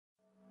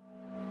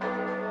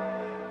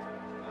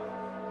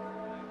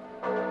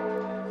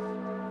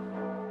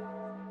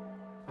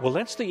Well,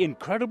 that's the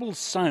incredible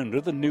sound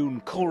of the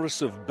noon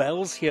chorus of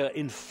bells here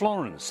in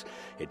Florence.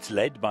 It's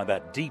led by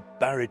that deep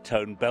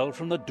baritone bell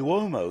from the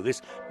Duomo,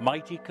 this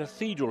mighty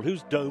cathedral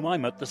whose dome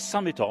I'm at the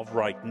summit of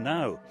right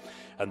now.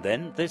 And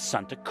then there's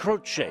Santa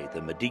Croce,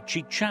 the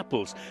Medici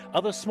chapels,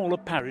 other smaller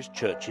parish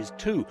churches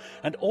too,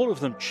 and all of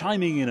them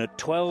chiming in at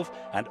 12,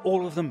 and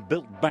all of them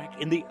built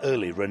back in the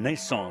early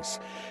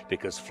Renaissance,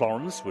 because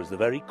Florence was the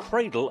very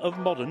cradle of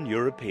modern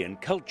European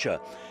culture.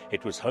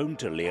 It was home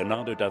to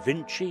Leonardo da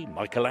Vinci,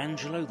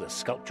 Michelangelo, the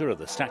sculptor of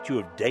the statue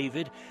of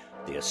David,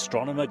 the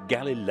astronomer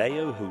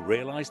Galileo, who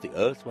realized the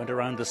earth went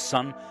around the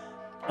sun,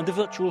 and the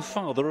virtual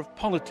father of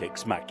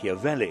politics,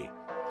 Machiavelli.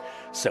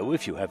 So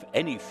if you have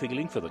any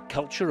feeling for the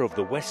culture of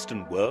the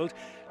Western world,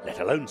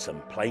 let alone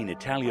some plain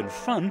Italian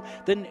fun,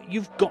 then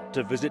you've got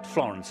to visit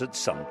Florence at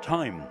some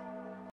time.